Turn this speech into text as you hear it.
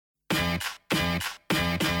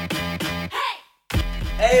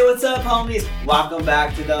Hey, what's up, homies? Welcome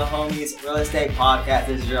back to the Homies Real Estate Podcast.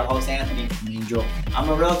 This is your host, Anthony. Angel. I'm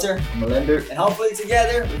a realtor. I'm a lender. And hopefully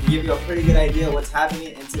together, we can give you a pretty good idea of what's happening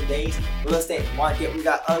in today's real estate market. We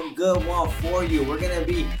got a good one for you. We're going to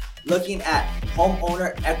be looking at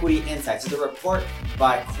homeowner equity insights. It's a report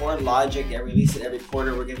by CoreLogic. They release it every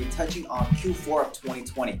quarter. We're going to be touching on Q4 of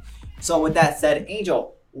 2020. So with that said,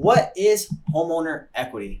 Angel, what is homeowner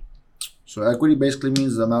equity? So equity basically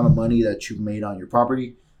means the amount of money that you've made on your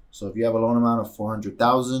property. So if you have a loan amount of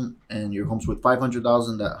 $400,000 and your home's worth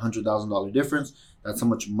 $500,000, that $100,000 difference, that's how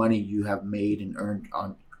much money you have made and earned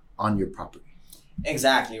on your property.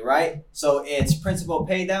 Exactly, right? So it's principal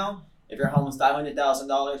pay down. If your home is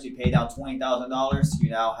 $500,000, you pay down $20,000, you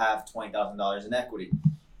now have $20,000 in equity.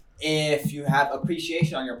 If you have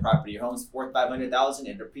appreciation on your property, your home's worth $500,000,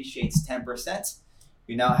 it appreciates 10%,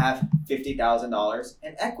 you now have $50,000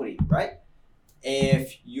 in equity, right?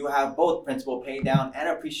 If you have both principal pay down and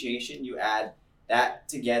appreciation, you add that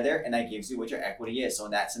together and that gives you what your equity is. So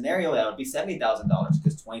in that scenario, that would be $70,000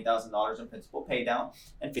 because $20,000 in principal pay down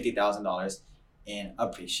and $50,000 in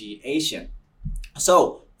appreciation.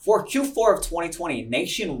 So for Q4 of 2020,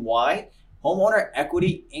 nationwide, homeowner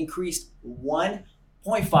equity increased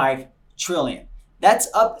 1.5 trillion. That's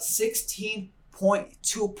up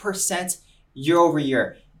 16.2% year over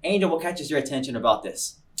year. Angel, what catches your attention about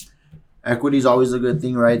this? Equity is always a good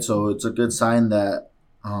thing, right? So it's a good sign that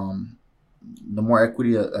the more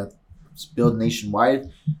equity that's built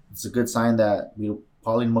nationwide, it's a good sign that we're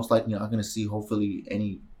probably most likely not going to see hopefully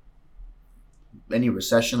any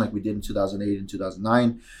recession like we did in 2008 and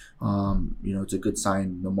 2009. It's a good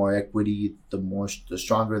sign. The more equity, the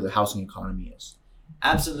stronger the housing economy is.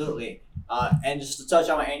 Absolutely. And just to touch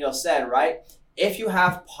on what Angel said, right? If you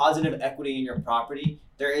have positive equity in your property,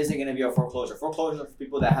 there isn't going to be a foreclosure. Foreclosure for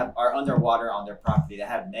people that are underwater on their property, that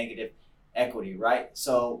have negative equity, right?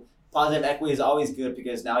 So positive equity is always good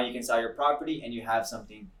because now you can sell your property and you have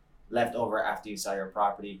something left over after you sell your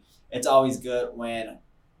property. It's always good when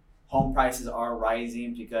home prices are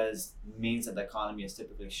rising because it means that the economy is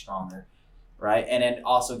typically stronger, right? And it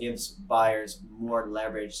also gives buyers more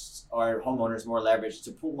leverage or homeowners more leverage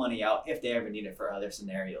to pull money out if they ever need it for other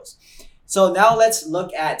scenarios. So now let's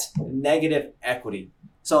look at negative equity.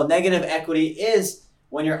 So negative equity is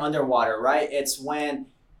when you're underwater, right? It's when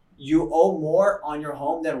you owe more on your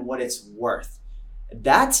home than what it's worth.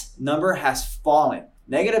 That number has fallen.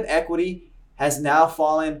 Negative equity has now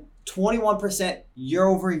fallen 21% year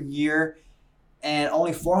over year, and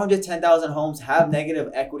only 410,000 homes have negative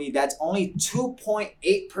equity. That's only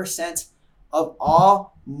 2.8% of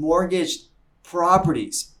all mortgaged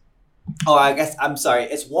properties.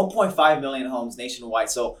 It's 1.5 million homes nationwide.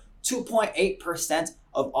 So 2.8%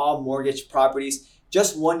 of all mortgage properties.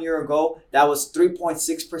 Just 1 year ago, that was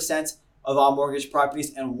 3.6% of all mortgage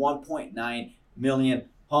properties and 1.9 million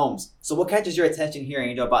homes. So what catches your attention here,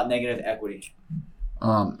 Angel, about negative equity?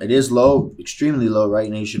 It is low, extremely low, right?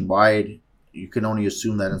 Nationwide, you can only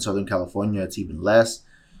assume that in Southern California, it's even less.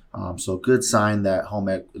 So good sign that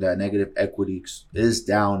that negative equity is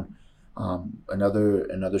down.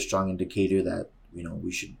 Another strong indicator that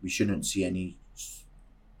we shouldn't see any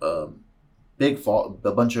a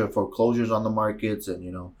bunch of foreclosures on the markets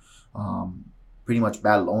and pretty much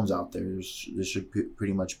bad loans out there. This should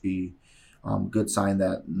pretty much be good sign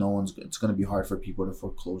that it's going to be hard for people to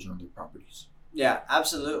foreclose on their properties. Yeah,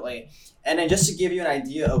 absolutely. And then just to give you an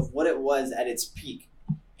idea of what it was at its peak,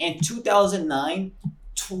 in 2009,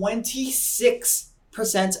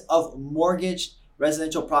 26% of mortgaged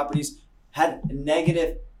residential properties had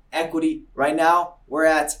negative equity. Right now, we're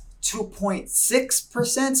at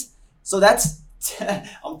 2.6%. So that's 10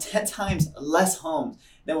 times less homes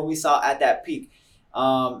than what we saw at that peak.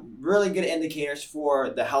 Really good indicators for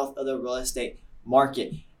the health of the real estate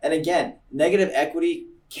market. And again, negative equity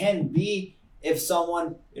can be if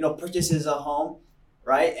someone purchases a home,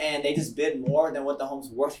 right, and they just bid more than what the home's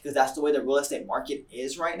worth because that's the way the real estate market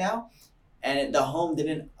is right now. And the home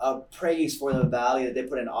didn't appraise for the value that they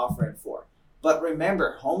put an offer in for. But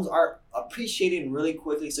remember, homes are appreciating really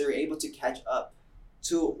quickly, so you're able to catch up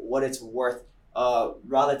to what it's worth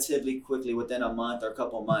relatively quickly within a month or a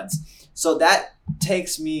couple months. So that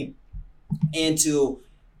takes me into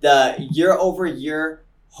the year over year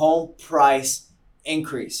home price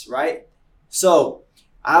increase, right? So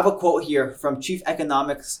I have a quote here from Chief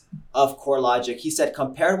Economics of CoreLogic. He said,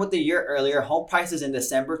 compared with the year earlier, home prices in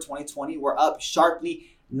December 2020 were up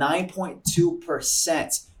sharply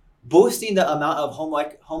 9.2%, boosting the amount of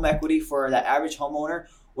home equity for the average homeowner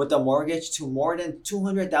with a mortgage to more than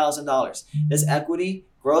 $200,000. This equity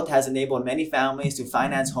growth has enabled many families to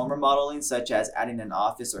finance home remodeling, such as adding an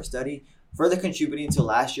office or study, further contributing to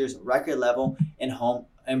last year's record level in home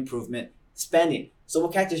improvement spending. So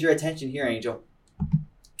what catches your attention here, Angel?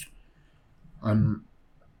 I'm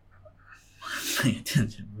paying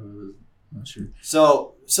attention, bro. I'm not sure.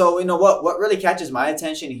 So you know what really catches my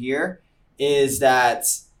attention here is that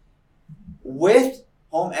with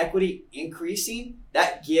home equity increasing,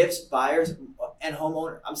 that gives buyers and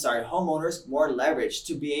homeowners more leverage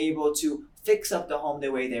to be able to fix up the home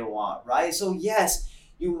the way they want, right? So yes,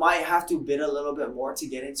 you might have to bid a little bit more to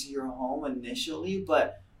get into your home initially,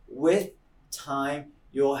 but with time,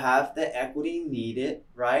 you'll have the equity needed,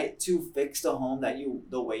 right, to fix the home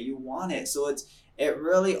the way you want it. So it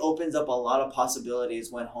really opens up a lot of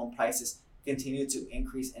possibilities when home prices continue to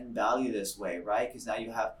increase in value this way, right? Because now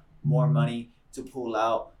you have more money to pull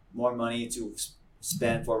out, more money to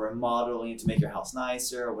spend for remodeling to make your house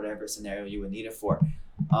nicer or whatever scenario you would need it for.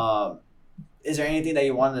 Is there anything that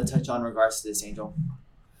you wanted to touch on in regards to this, Angel?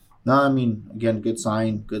 No, I mean, again, good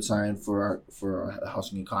sign for our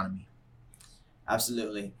housing economy.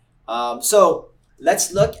 Absolutely. So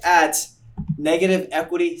let's look at negative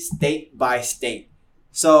equity state by state.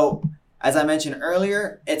 So as I mentioned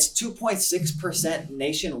earlier, it's 2.6%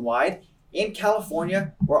 nationwide. In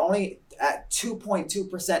California, we're only at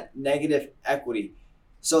 2.2% negative equity.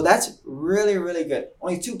 So that's really, really good.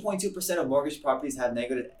 Only 2.2% of mortgage properties have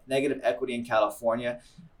negative equity in California.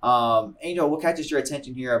 Angel, what catches your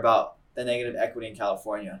attention here about the negative equity in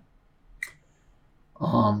California?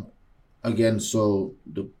 Again, so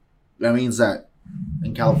that means that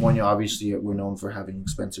in California, obviously, we're known for having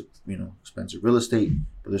expensive real estate,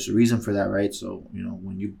 but there's a reason for that, right? So,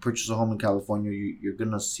 when you purchase a home in California, you're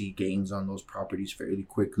gonna see gains on those properties fairly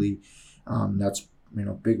quickly. That's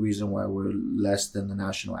big reason why we're less than the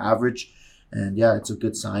national average, and yeah, it's a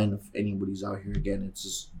good sign if anybody's out here. Again, it's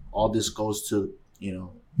just all this goes to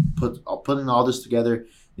putting all this together.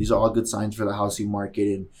 These are all good signs for the housing market,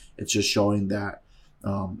 and it's just showing that.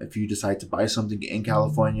 If you decide to buy something in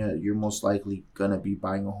California, you're most likely going to be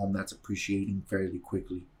buying a home that's appreciating fairly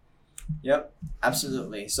quickly. Yep,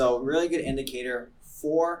 absolutely. So really good indicator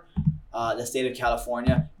for the state of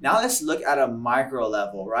California. Now let's look at a micro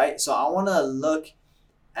level, right? So I want to look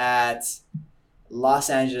at Los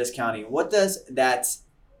Angeles County. What does that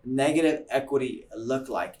negative equity look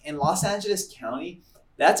like? In Los Angeles County,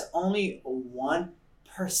 that's only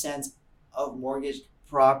 1% of mortgage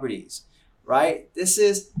properties. Right? This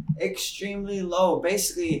is extremely low.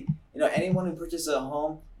 Basically, anyone who purchases a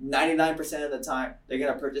home, 99% of the time, they're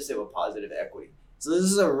going to purchase it with positive equity. So this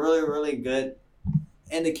is a really, really good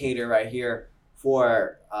indicator right here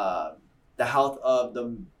for the health of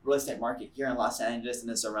the real estate market here in Los Angeles and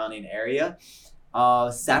the surrounding area.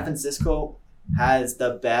 San Francisco has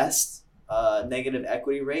the best negative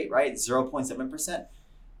equity rate, right? 0.7%.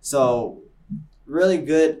 So really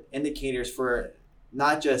good indicators for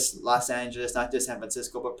not just Los Angeles, not just San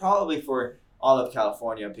Francisco, but probably for all of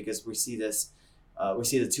California, because we see this, we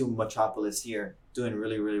see the two metropolis here doing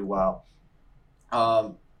really, really well.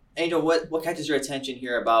 Angel, what catches your attention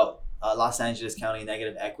here about Los Angeles County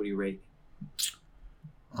negative equity rate?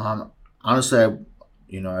 Honestly, I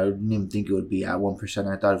didn't even think it would be at 1%.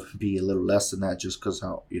 I thought it would be a little less than that, just because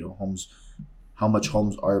how much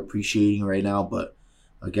homes are appreciating right now, but.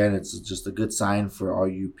 Again, it's just a good sign for all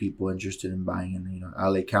you people interested in buying in,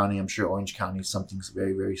 LA County. I'm sure Orange County is something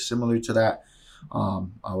very, very similar to that.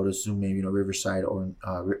 I would assume maybe Riverside or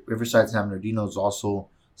Riverside San Bernardino is also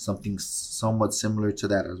something somewhat similar to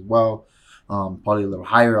that as well. Probably a little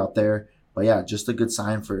higher out there, but yeah, just a good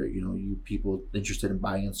sign for you people interested in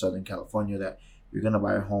buying in Southern California that you're gonna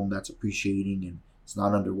buy a home that's appreciating and it's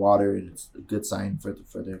not underwater, and it's a good sign for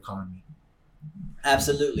the economy.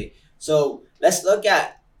 Absolutely. So let's look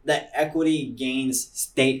at the equity gains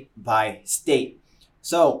state by state.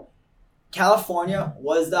 So California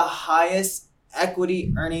was the highest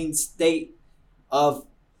equity earning state of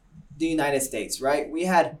the United States, right? We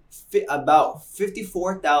had about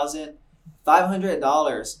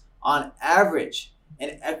 $54,500 on average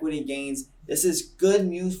in equity gains. This is good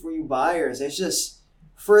news for you buyers. It's just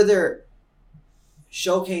further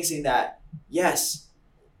showcasing that, yes,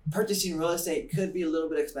 purchasing real estate could be a little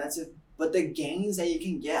bit expensive, but the gains that you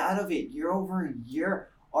can get out of it year over year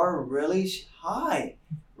are really high,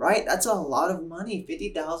 right? That's a lot of money.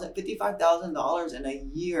 $55,000 in a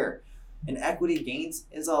year in equity gains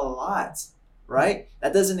is a lot, right?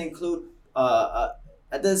 That doesn't include if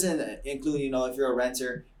you're a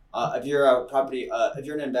renter, if you're a property, if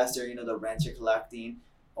you're an investor, the rent you're collecting,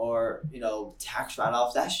 or tax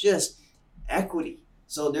write-offs. That's just equity.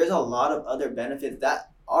 So there's a lot of other benefits that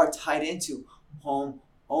are tied into home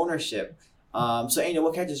ownership. So Angel,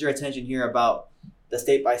 what catches your attention here about the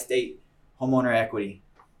state by state homeowner equity?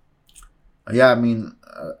 Yeah, I mean,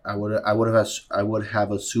 I would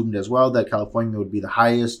have assumed as well that California would be the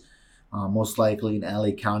highest. Most likely in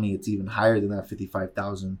LA County, it's even higher than that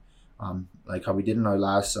 55,000. Like how we did in our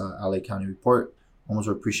last LA County report, homes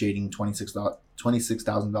were appreciating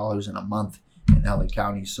 $26,000 in a month in LA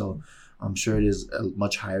County. So I'm sure it is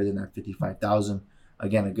much higher than that 55,000.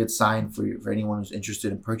 Again, a good sign for anyone who's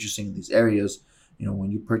interested in purchasing in these areas. You know, when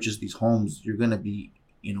you purchase these homes, you're gonna be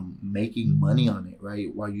making money on it,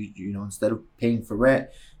 right? While instead of paying for rent,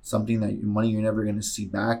 something that your money you're never going to see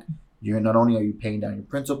back, you're not only are you paying down your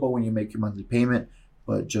principal when you make your monthly payment,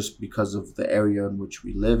 but just because of the area in which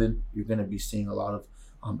we live in, you're going to be seeing a lot of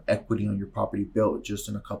equity on your property built just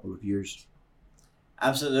in a couple of years.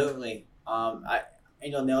 Absolutely. I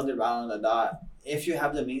Angel nailed it right on the dot. If you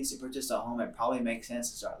have the means to purchase a home, it probably makes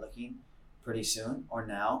sense to start looking pretty soon or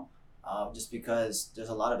now. Just because there's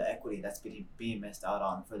a lot of equity that's being missed out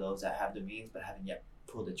on for those that have the means but haven't yet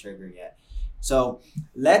pulled the trigger yet. So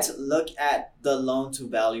let's look at the loan to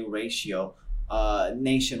value ratio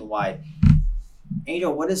nationwide.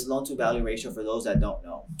 Angel, what is loan to value ratio for those that don't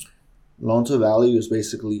know? Loan to value is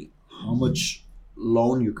basically how much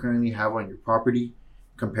loan you currently have on your property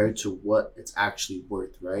compared to what it's actually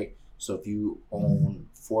worth, right? So if you own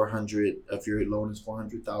if your loan is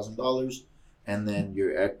 $400,000, and then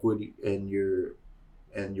your equity and your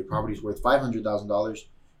property is worth $500,000,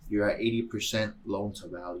 you're at 80% loan to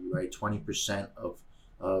value, right? 20% of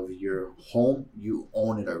your home, you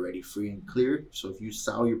own it already, free and clear. So if you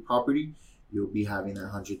sell your property, you'll be having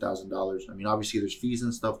that $100,000. I mean, obviously there's fees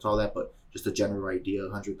and stuff to all that, but just a general idea,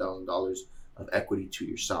 $100,000 of equity to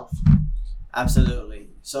yourself. Absolutely.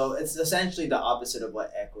 So it's essentially the opposite of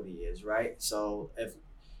what equity is, right? So if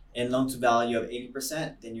in loan to value of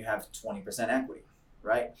 80%, then you have 20% equity,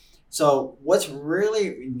 right? So what's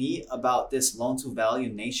really neat about this loan to value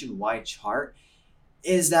nationwide chart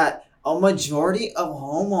is that a majority of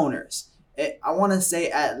homeowners, I want to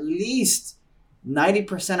say at least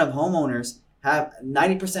 90% of homeowners have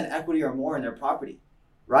 90% equity or more in their property,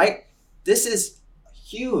 right? This is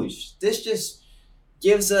huge. This just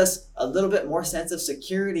gives us a little bit more sense of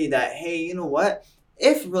security that, hey, you know what?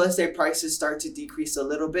 If real estate prices start to decrease a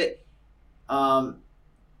little bit, 90%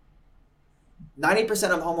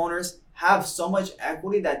 of homeowners have so much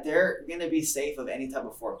equity that they're going to be safe of any type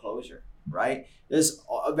of foreclosure, right? There's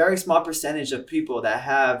a very small percentage of people that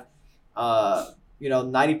have,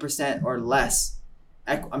 90% or less,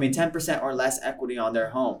 10% or less equity on their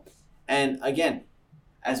home. And again,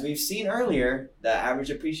 as we've seen earlier, the average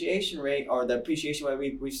appreciation rate or the appreciation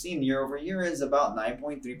rate we've seen year over year is about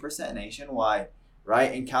 9.3% nationwide.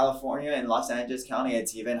 Right, in California and Los Angeles County,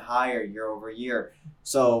 it's even higher year over year.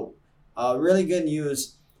 So, really good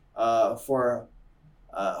news for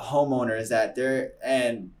homeowners that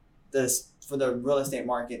for the real estate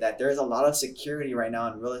market, that there's a lot of security right now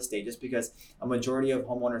in real estate, just because a majority of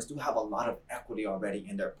homeowners do have a lot of equity already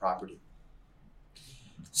in their property.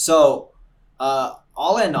 So,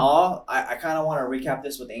 all in all, I kind of want to recap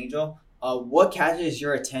this with Angel. What catches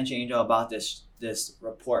your attention, Angel, about this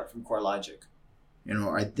report from CoreLogic?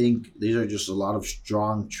 I think these are just a lot of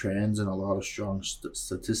strong trends and a lot of strong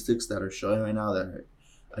statistics that are showing right now that are,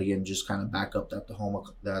 again, just kind of back up that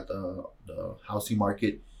the housing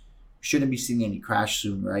market shouldn't be seeing any crash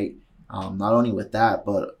soon, right? Not only with that,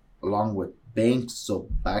 but along with banks. So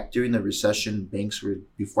back during the recession,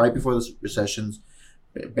 right before the recessions,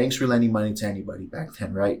 banks were lending money to anybody back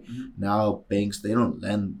then, right? Mm-hmm. Now banks, they don't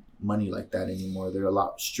lend money like that anymore. They're a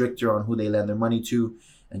lot stricter on who they lend their money to.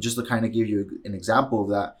 And just to kind of give you an example of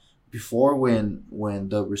that, before when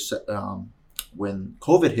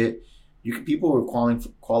COVID hit, people were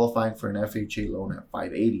qualifying for an FHA loan at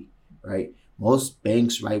 580, right? Most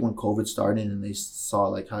banks, right when COVID started and they saw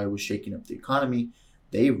like how it was shaking up the economy,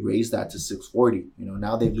 they raised that to 640.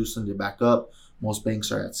 Now they've loosened it back up. Most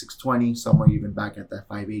banks are at 620, some are even back at that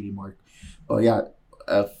 580 mark. But yeah,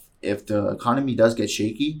 if the economy does get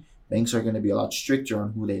shaky, banks are going to be a lot stricter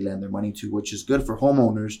on who they lend their money to, which is good for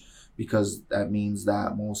homeowners because that means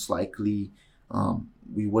that most likely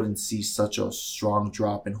we wouldn't see such a strong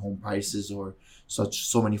drop in home prices or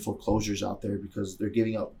so many foreclosures out there, because they're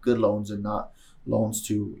giving out good loans and not loans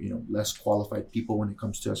to less qualified people when it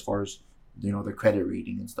comes to as far as their credit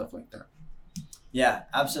rating and stuff like that. Yeah,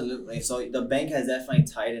 absolutely. So the bank has definitely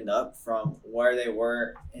tightened up from where they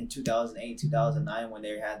were in 2008, 2009 when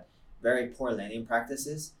they had very poor lending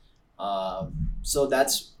practices. So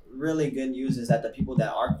that's really good news, is that the people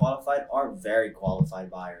that are qualified are very qualified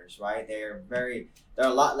buyers, right? They're a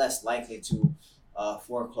lot less likely to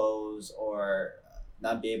foreclose or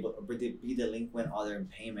not be able to be delinquent on their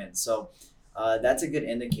payments. So that's a good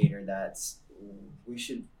indicator that we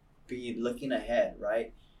should be looking ahead,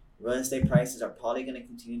 right? Real estate prices are probably going to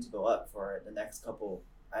continue to go up for the next couple,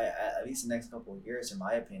 at least the next couple of years, in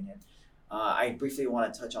my opinion. I briefly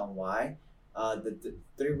want to touch on why. The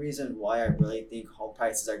three reasons why I really think home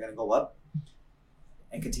prices are going to go up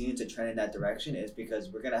and continue to trend in that direction is because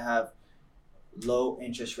we're going to have low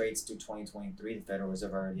interest rates through 2023. The Federal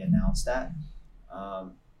Reserve already announced that.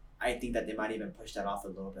 I think that they might even push that off a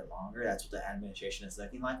little bit longer. That's what the administration is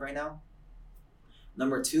looking like right now.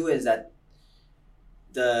 Number two is that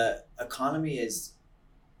the economy is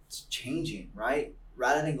changing, right?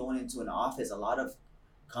 Rather than going into an office, a lot of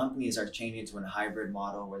companies are changing to a hybrid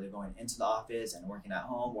model where they're going into the office and working at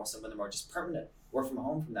home, or some of them are just permanent work from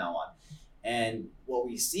home from now on. And what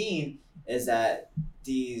we've seen is that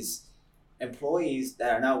these employees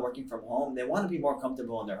that are now working from home, they want to be more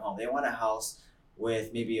comfortable in their home. They want a house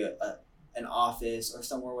with maybe an office or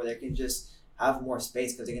somewhere where they can just have more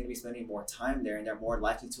space because they're going to be spending more time there, and they're more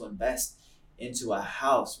likely to invest into a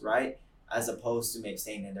house, right? As opposed to maybe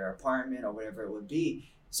staying in their apartment or whatever it would be.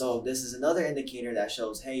 So this is another indicator that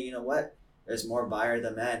shows, hey, you know what? There's more buyer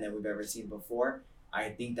demand than we've ever seen before. I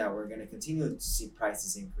think that we're going to continue to see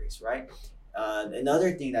prices increase, right?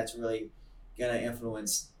 Another thing that's really going to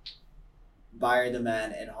influence buyer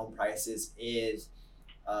demand and home prices is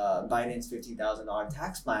Biden's $15,000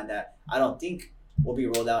 tax plan that I don't think will be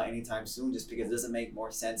rolled out anytime soon, just because it doesn't make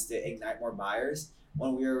more sense to ignite more buyers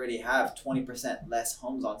when we already have 20% less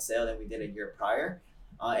homes on sale than we did a year prior.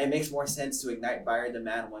 It makes more sense to ignite buyer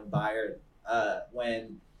demand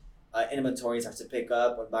when inventory starts to pick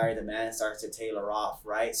up, when buyer demand starts to tailor off,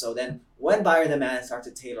 right? So then when buyer demand starts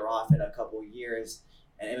to tailor off in a couple of years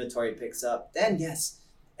and inventory picks up, then yes,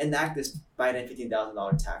 enact this Biden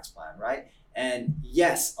 $15,000 tax plan, right? And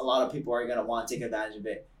yes, a lot of people are going to want to take advantage of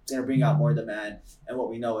it. It's going to bring out more demand. And what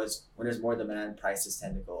we know is when there's more demand, prices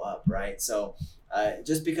tend to go up, right? So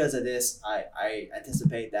just because of this, I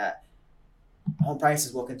anticipate that home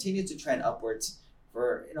prices will continue to trend upwards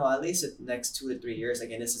for at least the next 2 to 3 years.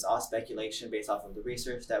 Again, this is all speculation based off of the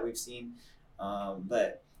research that we've seen.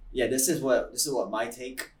 But yeah, this is what my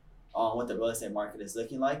take on what the real estate market is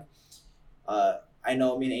looking like. I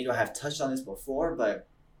know me and Angel have touched on this before, but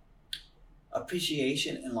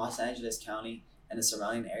appreciation in Los Angeles County and the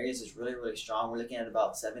surrounding areas is really, really strong. We're looking at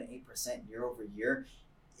about 7-8% year over year.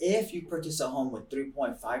 If you purchase a home with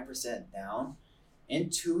 3.5% down in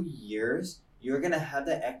 2 years, you're going to have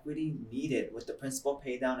the equity needed with the principal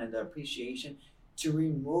pay down and the appreciation to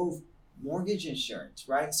remove mortgage insurance,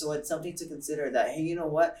 right? So it's something to consider that, hey, you know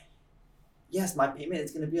what? Yes, my payment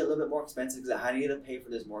is going to be a little bit more expensive because I need to pay for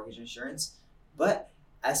this mortgage insurance. But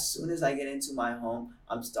as soon as I get into my home,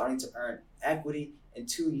 I'm starting to earn equity. In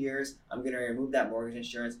 2 years, I'm going to remove that mortgage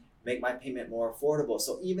insurance, make my payment more affordable.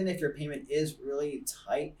 So even if your payment is really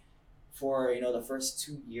tight for the first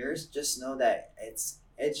 2 years, just know that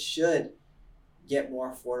it should get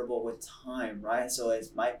more affordable with time, right? So it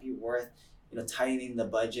might be worth tightening the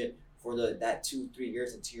budget for that 2-3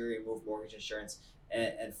 years until you remove mortgage insurance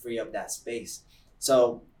and free up that space.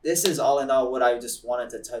 So this is all in all what I just wanted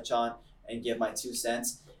to touch on and give my 2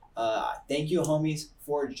 cents. Thank you, homies,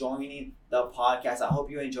 for joining the podcast. I hope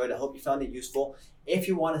you enjoyed it. I hope you found it useful. If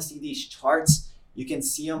you want to see these charts, you can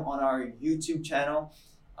see them on our YouTube channel.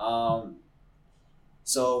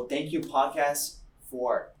 So thank you, podcast,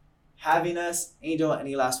 for having us. Angel,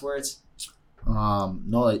 any last words?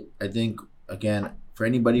 No, I think, again, for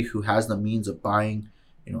anybody who has the means of buying,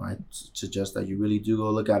 I suggest that you really do go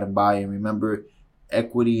look at and buy. And remember,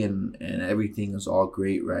 equity and everything is all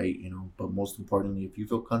great, right? But most importantly, if you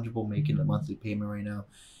feel comfortable making a monthly payment right now,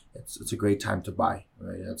 it's a great time to buy,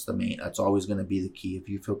 right? That's always going to be the key. If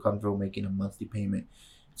you feel comfortable making a monthly payment,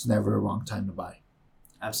 it's never a wrong time to buy.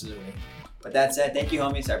 Absolutely. With that said, thank you,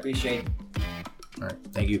 homies. I appreciate it. All right.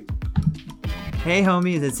 Thank you. Hey,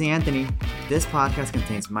 homies. It's Anthony. This podcast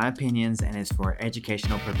contains my opinions and is for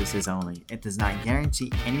educational purposes only. It does not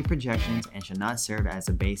guarantee any projections and should not serve as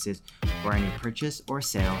a basis for any purchase or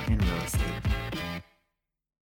sale in real estate.